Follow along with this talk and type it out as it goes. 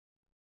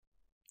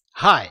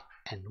Hi,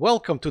 and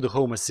welcome to the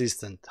Home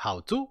Assistant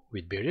How-To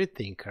with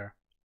BeardedTinker.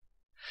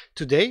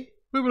 Today,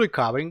 we will be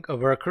covering a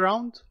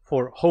workaround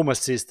for Home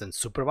Assistant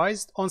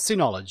Supervised on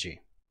Synology.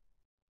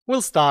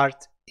 We'll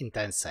start in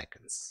 10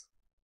 seconds.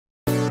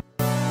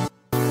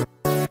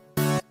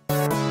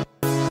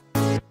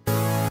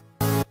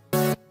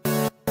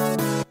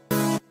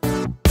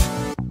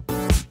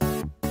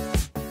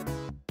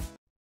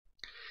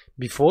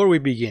 Before we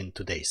begin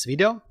today's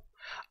video,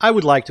 I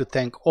would like to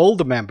thank all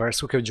the members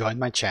who have joined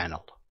my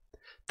channel.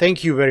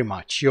 Thank you very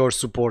much, your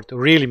support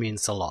really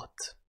means a lot.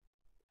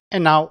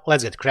 And now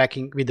let's get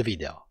cracking with the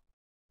video.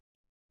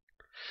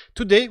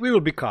 Today we will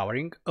be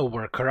covering a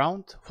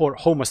workaround for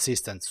Home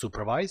Assistant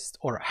Supervised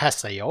or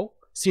Hassio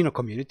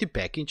SynoCommunity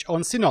package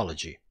on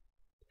Synology.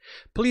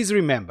 Please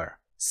remember,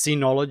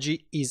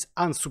 Synology is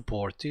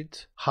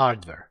unsupported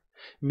hardware,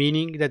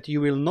 meaning that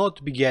you will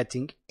not be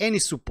getting any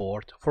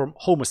support from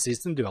Home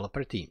Assistant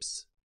developer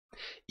teams.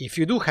 If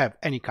you do have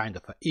any kind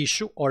of an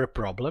issue or a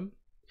problem,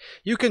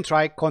 you can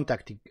try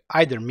contacting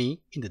either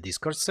me in the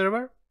Discord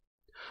server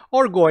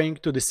or going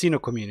to the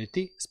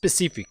SynoCommunity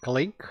specific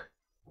link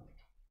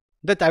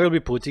that I will be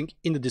putting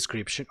in the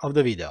description of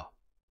the video.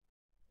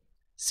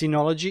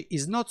 Synology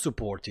is not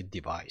supported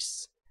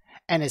device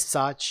and as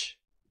such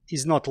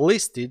is not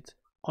listed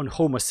on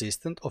Home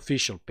Assistant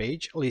official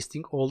page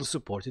listing all the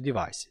supported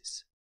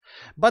devices.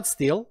 But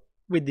still,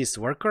 with this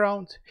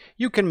workaround,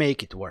 you can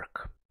make it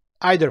work,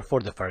 either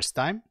for the first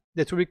time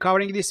that we'll be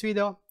covering this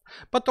video,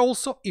 but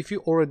also if you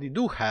already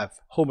do have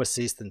Home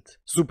Assistant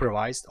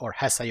Supervised or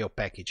Hassio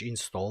package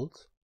installed,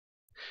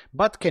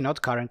 but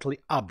cannot currently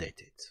update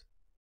it.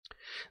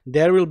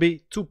 There will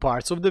be two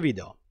parts of the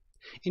video.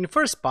 In the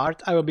first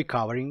part, I will be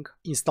covering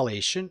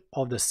installation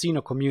of the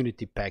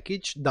SynoCommunity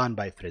package done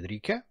by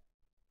Friederike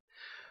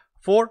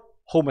for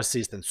Home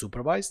Assistant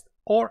Supervised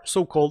or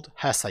so-called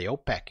Hassio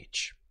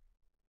package.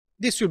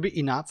 This will be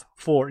enough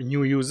for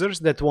new users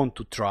that want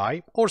to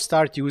try or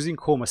start using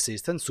Home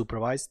Assistant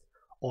Supervised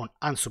on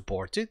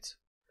unsupported,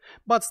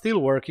 but still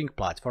working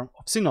platform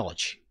of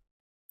Synology.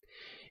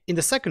 In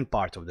the second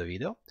part of the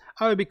video,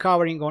 I will be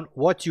covering on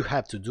what you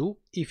have to do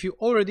if you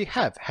already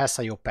have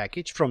Hassio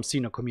package from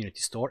SynoCommunity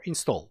store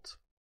installed.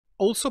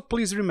 Also,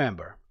 please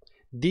remember,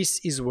 this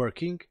is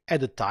working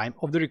at the time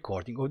of the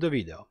recording of the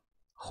video.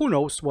 Who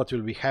knows what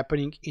will be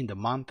happening in the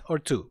month or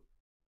two.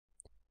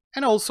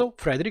 And also,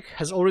 Frederick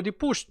has already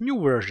pushed new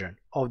version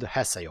of the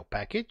Hassio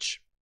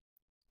package,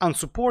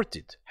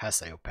 unsupported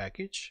Hassio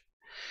package,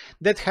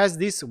 that has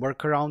this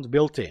workaround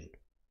built in.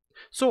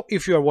 So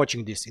if you are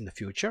watching this in the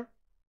future,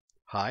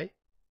 hi,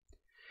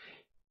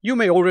 you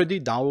may already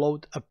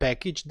download a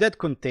package that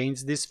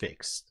contains this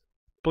fix.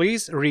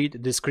 Please read the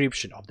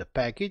description of the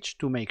package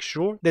to make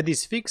sure that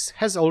this fix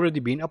has already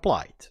been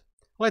applied.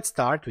 Let's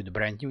start with a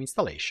brand new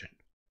installation.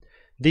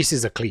 This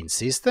is a clean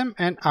system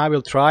and I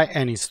will try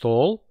and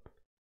install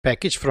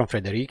package from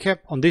Friederike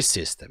on this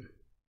system.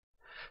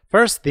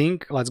 First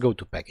thing, let's go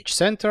to Package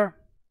Center,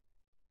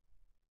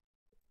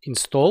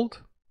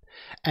 Installed,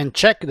 and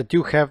check that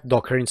you have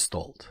Docker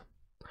installed.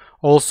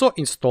 Also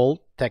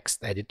install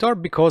text editor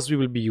because we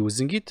will be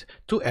using it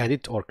to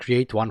edit or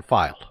create one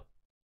file.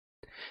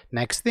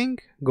 Next thing,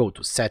 go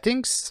to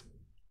Settings,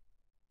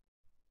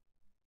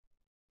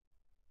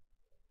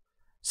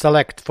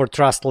 select for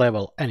trust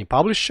level any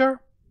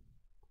publisher,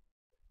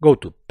 go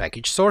to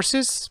Package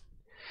Sources,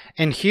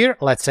 and here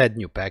let's add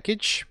new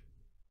package.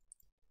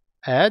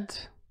 Add,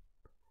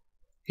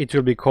 it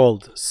will be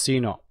called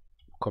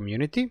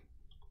SynoCommunity.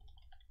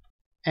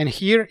 And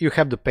here you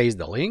have to paste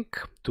the link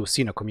to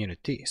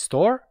SynoCommunity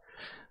store.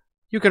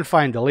 You can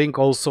find the link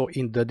also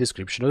in the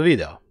description of the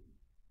video.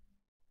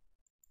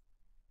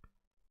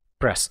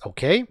 Press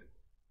OK.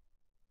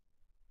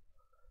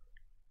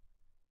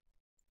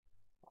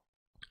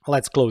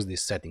 Let's close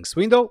this settings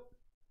window.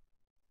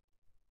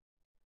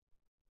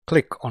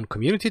 Click on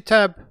Community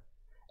tab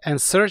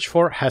and search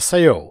for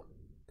Hassio.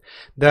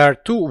 There are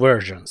two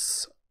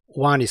versions.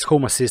 One is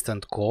Home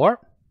Assistant Core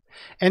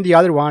and the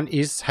other one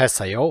is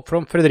Hassio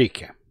from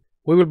Friederike.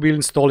 We will be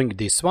installing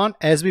this one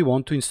as we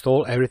want to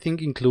install everything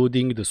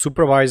including the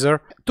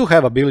supervisor to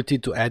have ability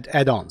to add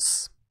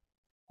add-ons.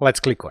 Let's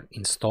click on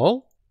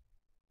Install.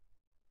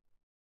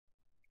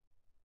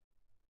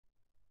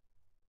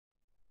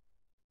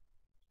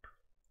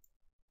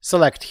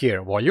 Select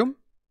here Volume.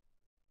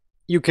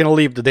 You can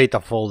leave the data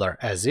folder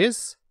as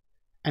is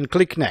and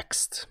click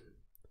Next.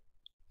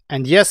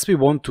 And yes, we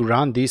want to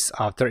run this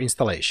after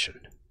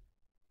installation.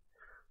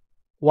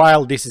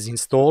 While this is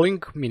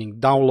installing, meaning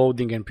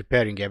downloading and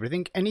preparing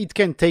everything, and it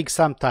can take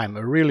some time,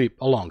 really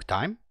a long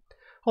time,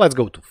 let's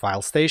go to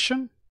File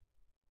Station,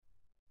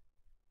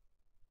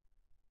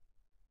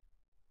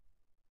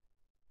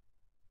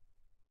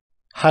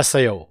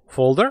 Hassio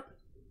folder,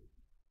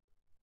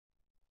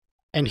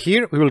 and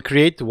here we will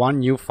create one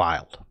new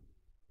file.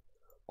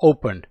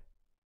 Open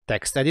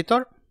Text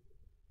Editor,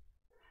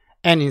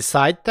 and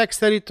inside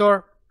Text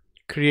Editor,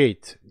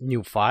 create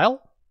new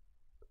file,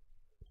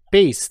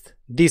 paste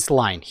this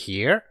line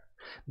here,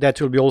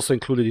 that will be also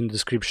included in the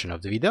description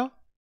of the video,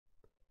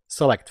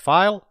 select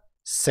File,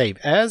 save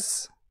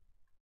as,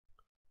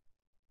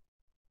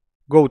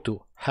 go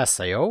to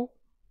Hassio,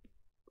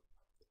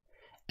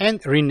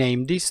 and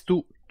rename this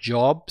to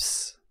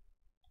jobs.json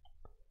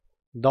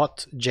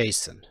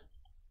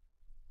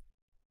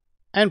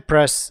and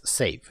press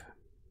save.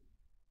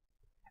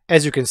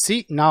 As you can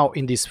see, now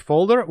in this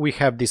folder we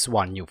have this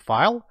one new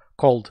file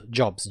called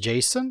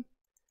jobs.json.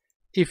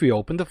 If we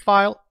open the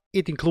file,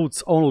 it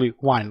includes only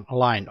one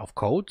line of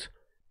code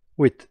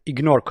with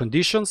ignore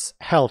conditions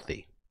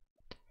healthy.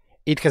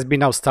 It has been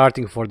now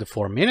starting for the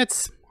 4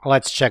 minutes.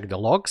 Let's check the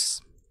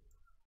logs.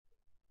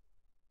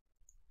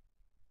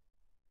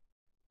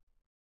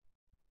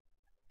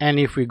 And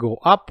if we go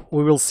up,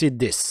 we will see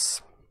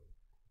this.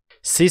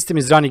 System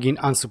is running in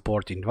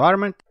unsupported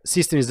environment,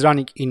 system is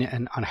running in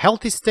an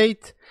unhealthy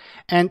state,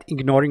 and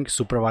ignoring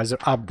supervisor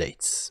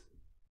updates.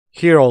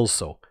 Here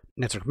also,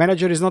 network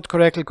manager is not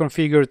correctly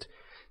configured,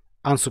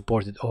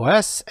 unsupported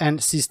OS, and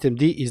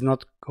systemd is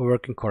not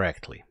working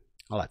correctly.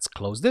 Let's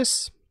close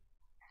this.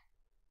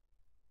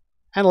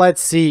 And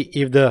let's see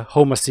if the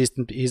Home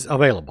Assistant is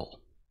available.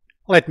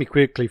 Let me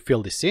quickly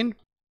fill this in.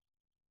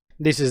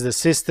 This is the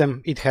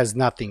system, it has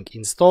nothing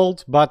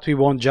installed, but we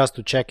want just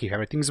to check if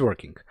everything is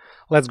working.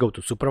 Let's go to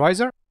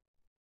Supervisor.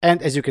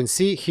 And as you can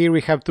see, here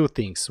we have two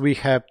things. We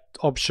have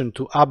option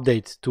to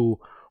update to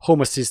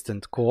Home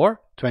Assistant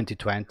Core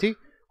 2020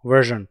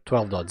 version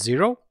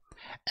 12.0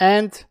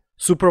 and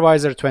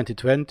Supervisor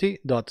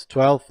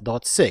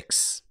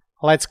 2020.12.6.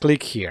 Let's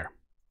click here.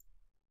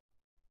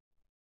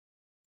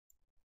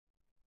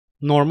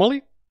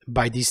 Normally,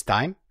 by this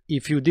time,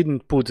 if you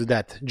didn't put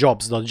that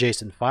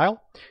jobs.json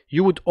file,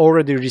 you would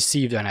already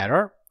receive an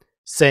error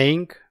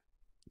saying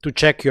to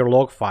check your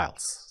log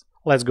files.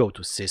 Let's go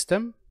to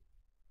System.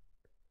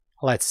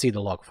 Let's see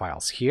the log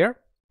files here.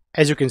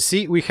 As you can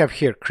see, we have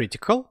here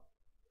critical.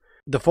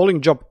 The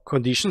following job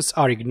conditions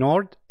are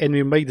ignored and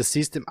we make the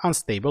system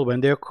unstable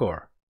when they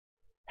occur.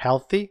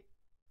 Healthy,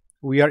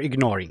 we are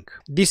ignoring.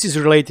 This is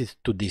related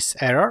to this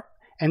error.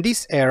 And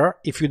this error,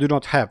 if you do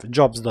not have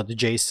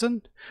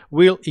jobs.json,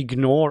 will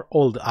ignore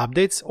all the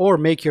updates or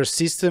make your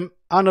system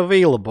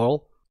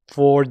unavailable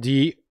for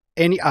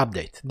any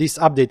update. This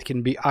update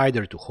can be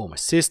either to Home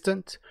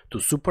Assistant,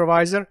 to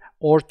Supervisor,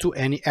 or to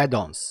any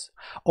add-ons.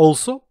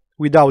 Also,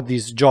 without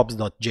this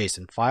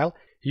jobs.json file,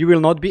 you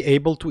will not be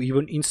able to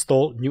even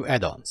install new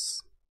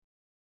add-ons.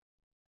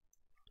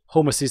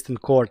 Home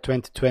Assistant Core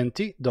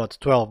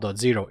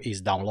 2020.12.0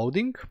 is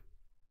downloading.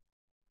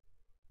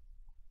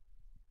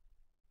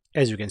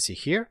 As you can see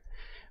here,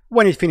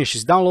 when it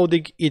finishes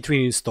downloading, it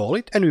will install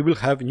it and we will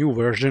have a new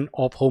version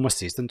of Home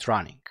Assistant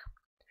running.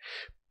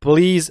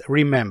 Please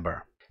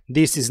remember,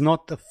 this is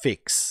not a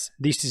fix,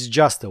 this is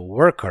just a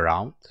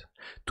workaround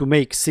to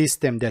make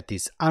system that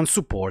is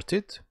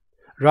unsupported,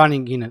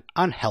 running in an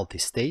unhealthy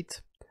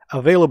state,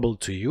 available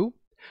to you,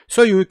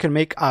 so you can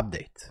make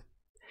update.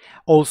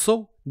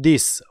 Also,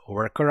 this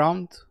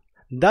workaround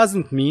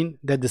doesn't mean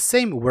that the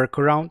same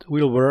workaround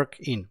will work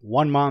in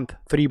 1 month,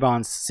 3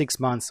 months, 6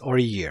 months or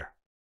a year.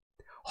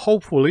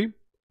 Hopefully,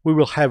 we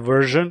will have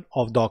version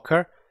of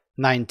Docker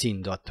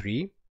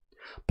 19.3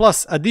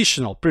 plus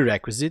additional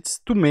prerequisites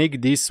to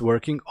make this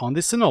working on the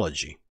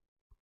Synology.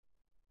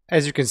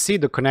 As you can see,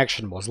 the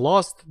connection was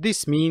lost.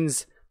 This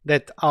means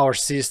that our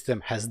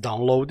system has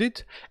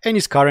downloaded and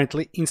is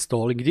currently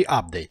installing the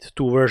update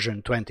to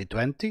version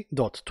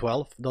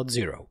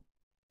 2020.12.0.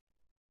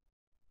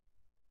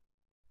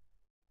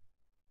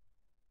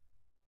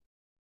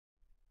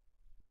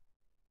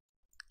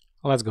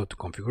 Let's go to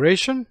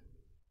configuration,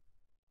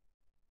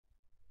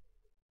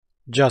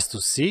 just to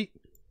see.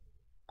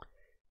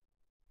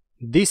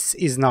 This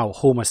is now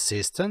Home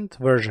Assistant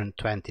version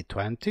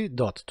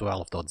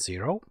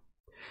 2020.12.0.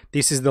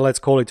 This is the, let's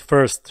call it,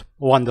 first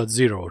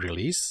 1.0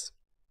 release.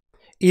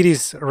 It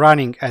is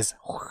running as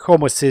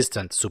Home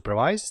Assistant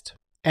Supervised.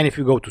 And if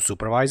you go to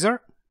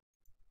Supervisor,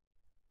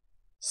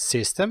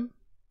 System,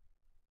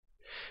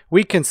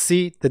 we can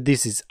see that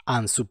this is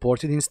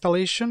unsupported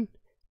installation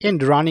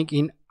and running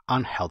in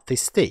unhealthy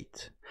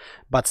state,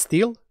 but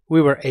still we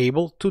were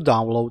able to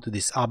download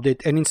this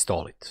update and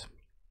install it.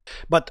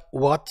 But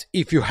what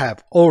if you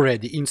have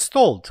already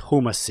installed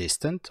Home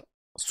Assistant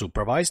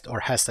Supervised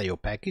or Hassio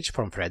package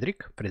from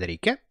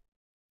Friederike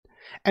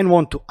and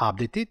want to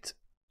update it,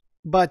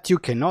 but you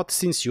cannot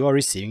since you are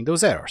receiving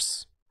those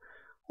errors?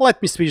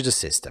 Let me switch the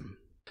system.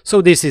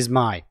 So this is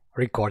my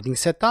recording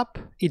setup.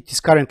 It is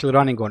currently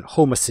running on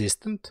Home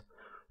Assistant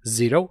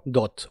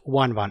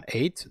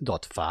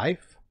 0.118.5.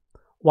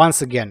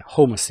 Once again,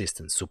 Home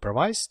Assistant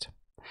Supervised.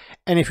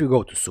 And if you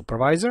go to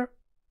Supervisor,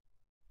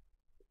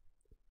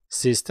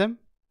 System,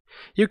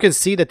 you can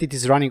see that it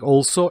is running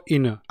also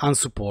in an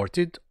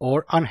unsupported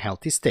or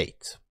unhealthy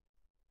state.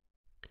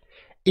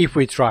 If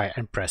we try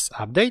and press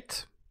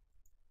Update,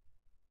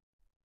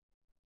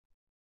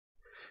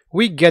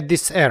 we get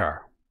this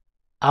error.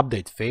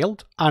 Update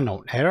failed,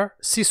 unknown error,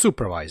 see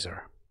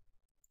Supervisor.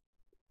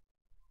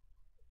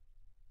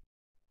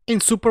 In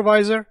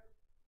Supervisor,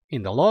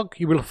 in the log,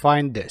 you will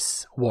find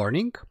this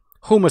warning: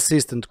 Home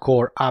Assistant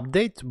Core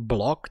update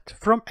blocked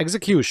from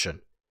execution.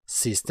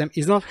 system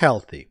is not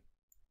healthy.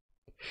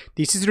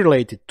 This is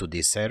related to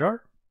this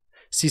error,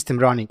 system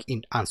running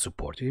in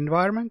unsupported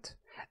environment,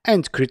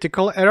 and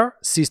critical error,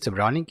 system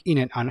running in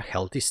an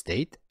unhealthy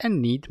state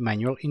and need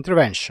manual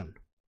intervention.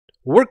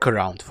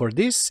 Workaround for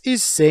this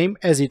is same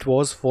as it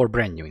was for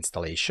brand new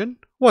installation.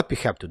 What we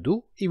have to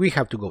do, we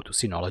have to go to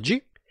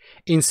Synology.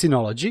 In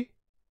Synology,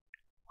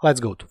 let's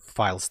go to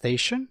File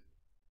Station,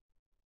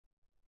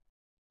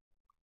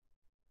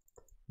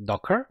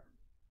 Docker,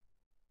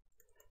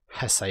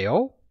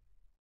 Hassio,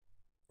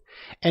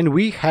 and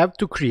we have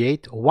to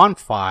create one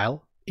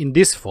file in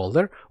this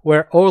folder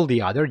where all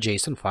the other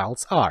JSON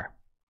files are.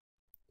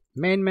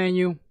 Main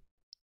menu,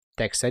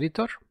 text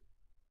editor,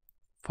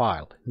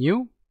 file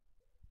new,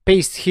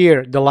 paste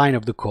here the line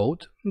of the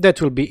code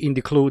that will be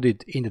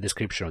included in the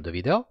description of the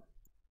video,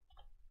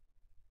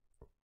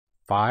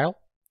 file,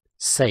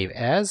 save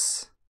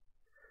as,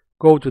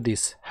 go to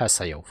this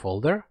Hassio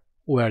folder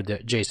where the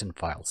JSON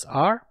files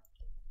are,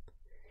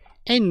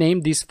 and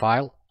name this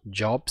file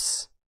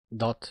jobs.json.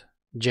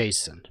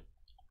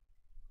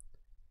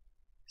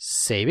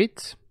 Save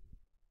it,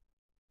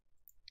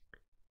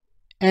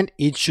 and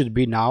it should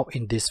be now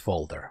in this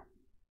folder.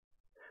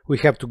 We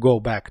have to go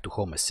back to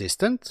Home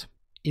Assistant.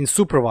 In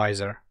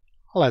Supervisor,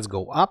 let's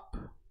go up,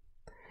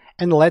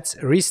 and let's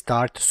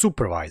restart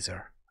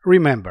Supervisor.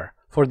 Remember,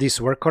 for this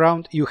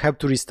workaround, you have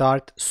to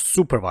restart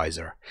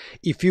Supervisor.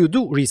 If you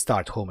do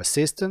restart Home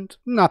Assistant,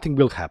 nothing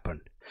will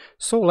happen.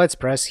 So let's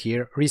press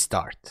here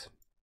Restart.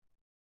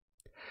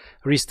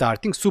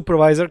 Restarting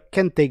Supervisor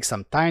can take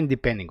some time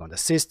depending on the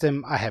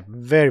system. I have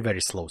very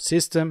slow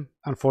system.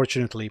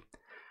 Unfortunately,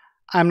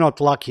 I'm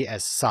not lucky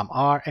as some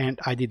are, and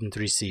I didn't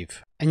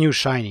receive a new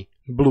shiny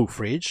blue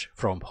fridge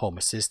from Home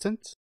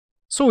Assistant.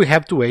 So we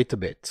have to wait a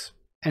bit.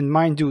 And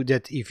mind you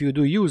that if you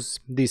do use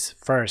this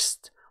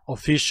first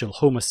official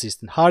Home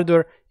Assistant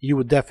hardware, you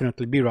would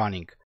definitely be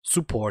running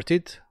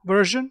supported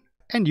version,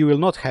 and you will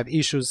not have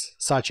issues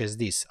such as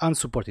this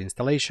unsupported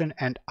installation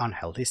and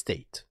unhealthy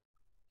state.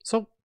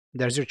 So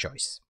there's your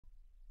choice.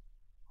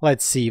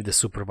 Let's see if the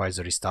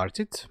supervisor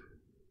restarted.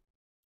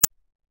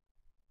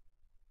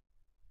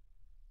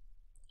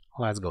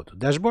 Let's go to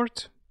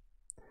dashboard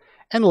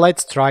and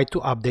let's try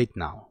to update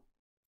now.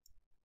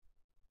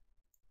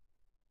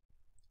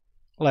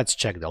 Let's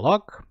check the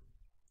log.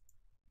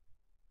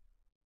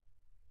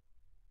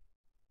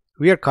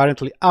 We are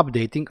currently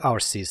updating our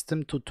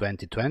system to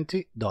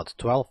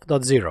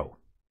 2020.12.0.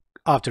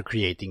 After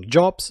creating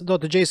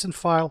jobs.json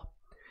file,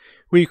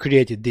 we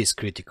created this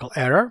critical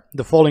error.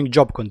 The following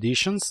job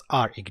conditions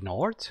are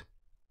ignored,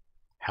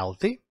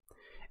 healthy,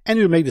 and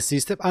will make the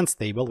system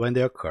unstable when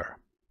they occur.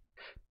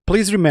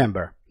 Please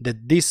remember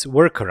that this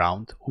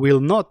workaround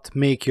will not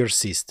make your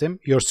system,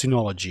 your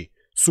Synology,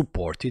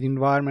 supported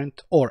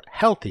environment or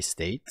healthy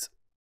state,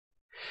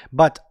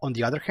 but on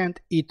the other hand,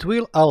 it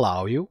will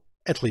allow you,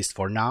 at least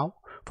for now,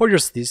 for your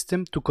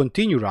system to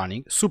continue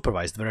running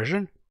supervised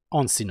version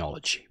on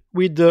Synology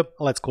with the,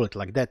 let's call it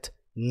like that,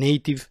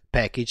 native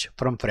package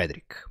from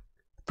Frederick.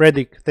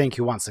 Frederick, thank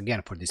you once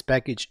again for this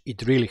package.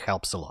 It really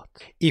helps a lot.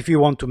 If you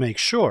want to make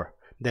sure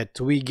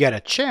that we get a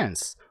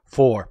chance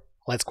for,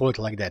 let's call it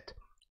like that,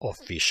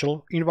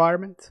 official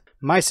environment,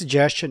 my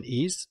suggestion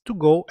is to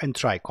go and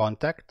try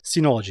contact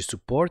Synology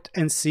support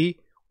and see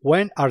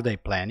when are they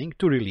planning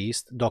to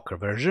release Docker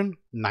version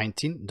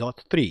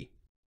 19.3.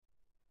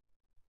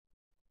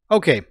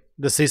 Okay,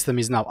 the system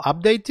is now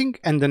updating,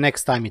 and the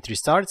next time it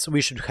restarts,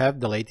 we should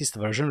have the latest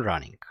version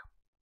running.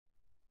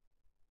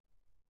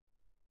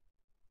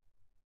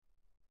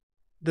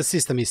 The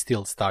system is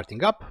still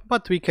starting up,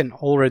 but we can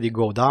already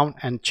go down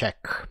and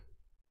check.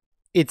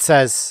 It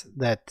says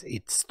that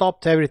it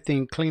stopped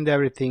everything, cleaned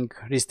everything,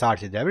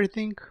 restarted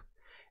everything.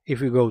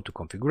 If we go to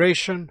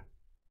configuration,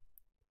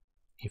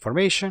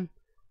 information,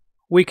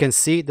 we can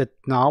see that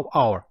now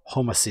our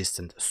Home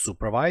Assistant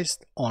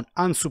Supervised on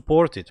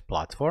unsupported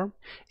platform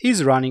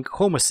is running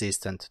Home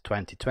Assistant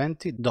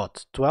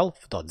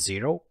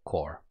 2020.12.0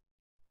 core.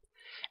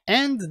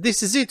 And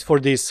this is it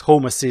for this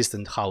Home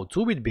Assistant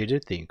how-to with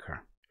BeardedTinker.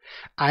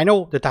 I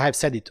know that I have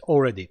said it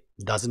already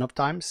dozens of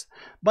times,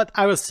 but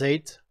I will say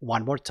it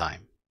one more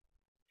time.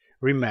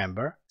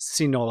 Remember,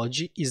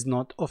 Synology is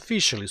not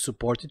officially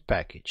supported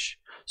package,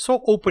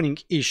 so opening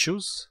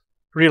issues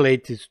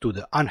related to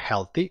the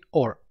unhealthy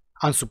or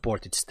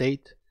unsupported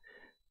state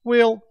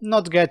will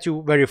not get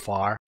you very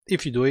far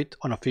if you do it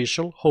on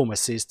official Home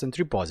Assistant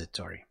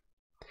repository.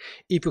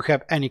 If you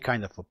have any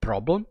kind of a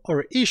problem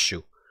or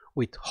issue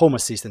with Home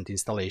Assistant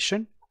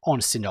installation on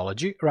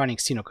Synology running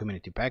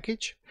SynoCommunity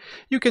package,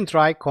 you can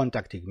try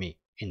contacting me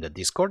in the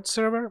Discord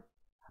server,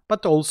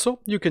 but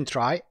also you can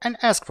try and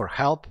ask for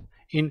help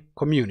in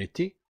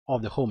community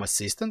of the Home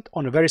Assistant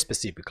on a very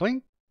specific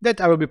link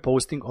that I will be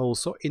posting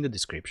also in the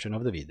description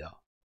of the video.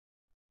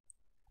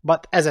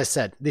 But as I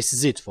said, this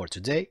is it for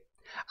today.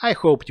 I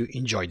hope you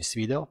enjoyed this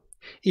video.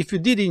 If you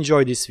did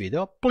enjoy this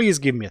video, please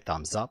give me a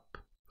thumbs up.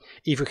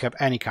 If you have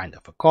any kind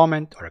of a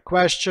comment or a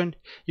question,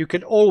 you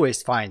can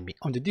always find me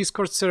on the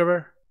Discord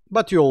server,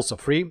 but you're also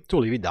free to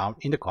leave it down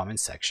in the comment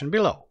section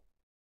below.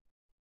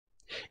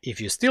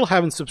 If you still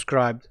haven't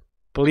subscribed,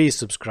 please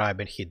subscribe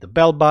and hit the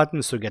bell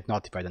button so you get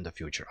notified on the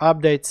future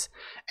updates,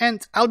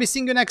 and I'll be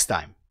seeing you next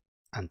time.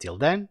 Until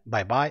then,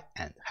 bye bye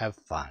and have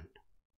fun.